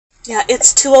Yeah,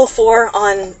 it's 2:04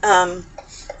 on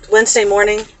Wednesday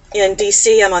morning in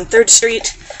DC. I'm on 3rd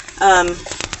Street. I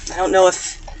don't know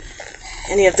if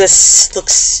any of this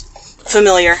looks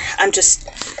familiar.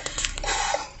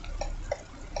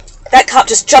 That cop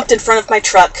just jumped in front of my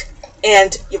truck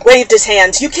and waved his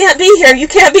hands. You can't be here! You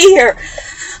can't be here!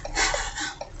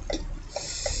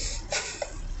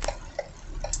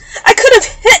 I could have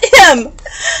hit him!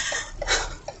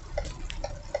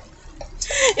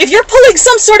 If you're pulling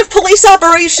some sort of police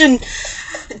operation,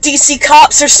 DC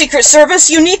cops or Secret Service,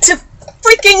 you need to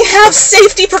freaking have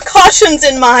safety precautions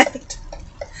in mind.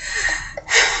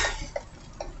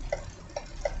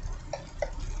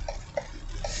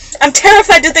 I'm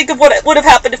terrified to think of what would have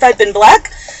happened if I'd been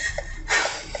black.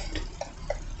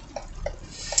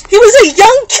 He was a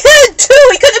young kid, too!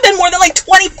 He couldn't have been more than like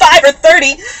 25 or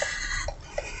 30.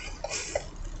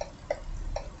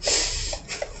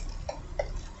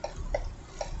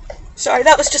 Sorry,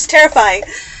 that was just terrifying.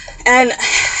 And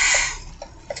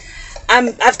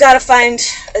I've got to find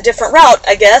a different route,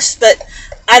 I guess, but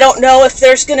I don't know if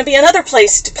there's going to be another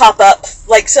place to pop up,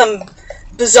 like some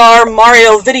bizarre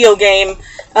Mario video game,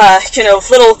 you know,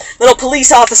 little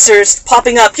police officers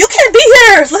popping up. You can't be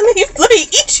here! Let me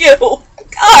eat you!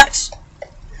 Gosh!